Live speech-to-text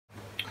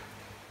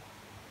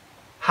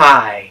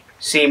Hi,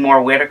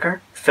 Seymour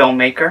Whitaker,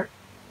 filmmaker.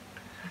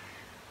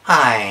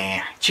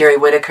 Hi, Jerry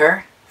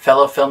Whitaker,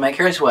 fellow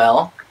filmmaker as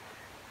well.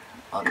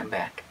 Welcome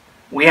back.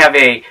 We have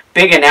a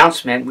big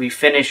announcement. We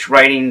finished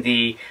writing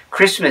the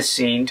Christmas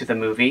scene to the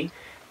movie.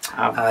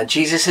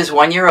 Jesus is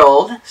 1 year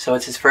old, so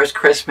it's his first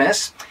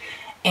Christmas.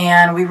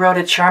 And we wrote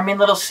a charming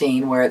little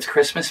scene where it's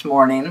Christmas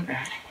morning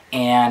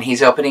and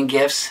he's opening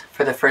gifts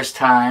for the first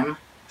time.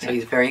 So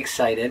he's very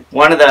excited.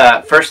 One of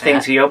the first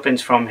things he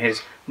opens from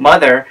his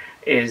mother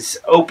is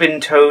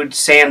open-toed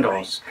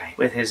sandals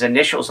with his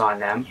initials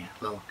on them. Yeah,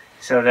 little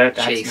so that's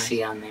JC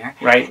nice. On there.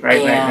 Right.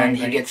 And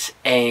he gets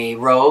a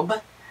robe,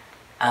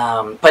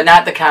 but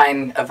not the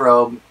kind of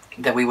robe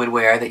that we would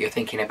wear that you're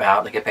thinking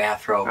about, like a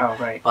bathrobe. Oh,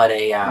 right. But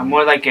a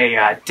more like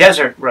a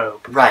desert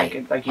robe.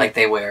 Right. Like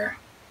they wear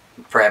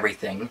for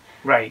everything.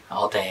 Right.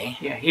 All day.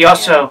 Yeah. He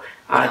also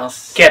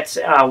gets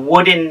a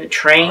wooden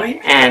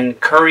train and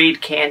curried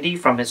candy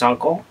from his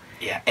uncle.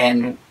 Yeah.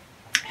 And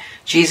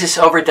Jesus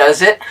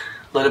overdoes it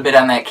a little bit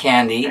on that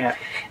candy.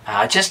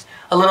 Yeah. Just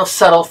a little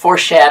subtle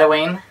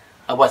foreshadowing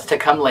of what's to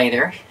come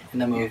later in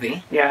the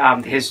movie.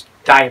 Yeah. His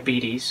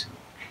diabetes.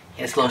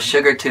 His little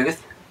sugar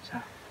tooth.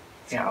 So,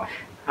 yeah.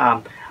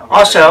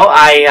 Also,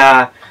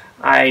 I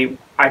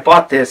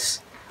bought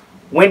this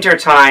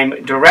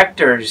wintertime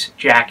director's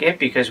jacket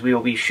because we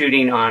will be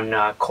shooting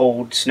on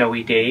cold,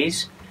 snowy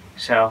days.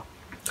 So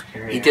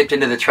he dipped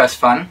into the trust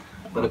fund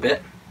a little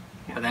bit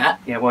for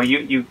that. Yeah, well,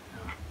 you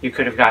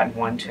could have gotten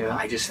one too. Well,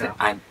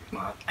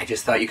 I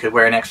just thought you could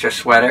wear an extra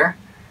sweater,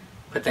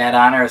 put that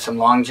on, or some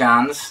long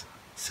johns.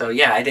 So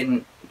yeah, I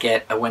didn't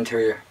get a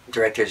winter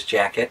director's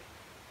jacket.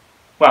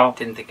 Well,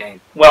 didn't think I.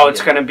 Well,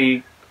 it's going to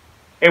be.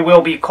 It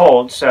will be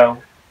cold,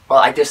 so. Well,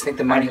 I just think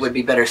the money would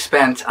be better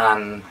spent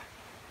on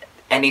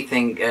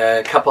anything,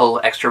 a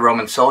couple extra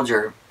Roman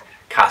soldier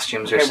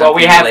costumes or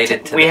something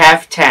related to we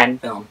have 10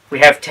 film. We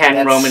have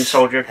 10 Roman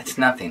soldier. That's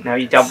nothing. Now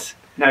you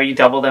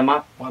double them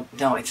up. Well,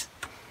 no, it's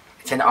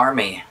an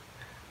army.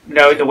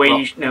 No, the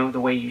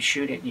way you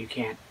shoot it, you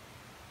can't.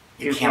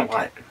 You can't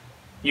what?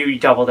 You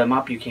double them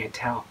up, you can't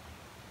tell.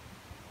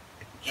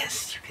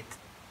 Yes, you can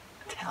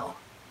tell.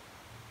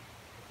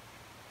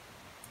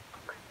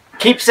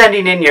 Keep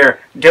sending in your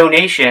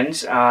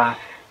donations.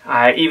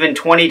 Even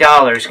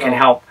 $20 can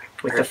help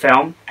with the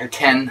film. Or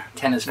 10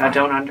 is fine. No,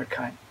 don't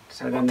undercut.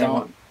 So then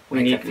don't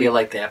make them feel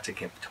like they have to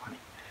give 20.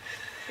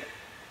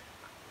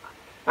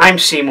 I'm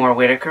Seymour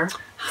Whitaker,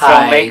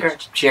 Hi,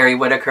 filmmaker. Jerry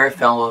Whitaker,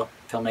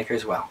 filmmaker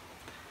as well.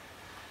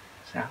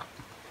 So.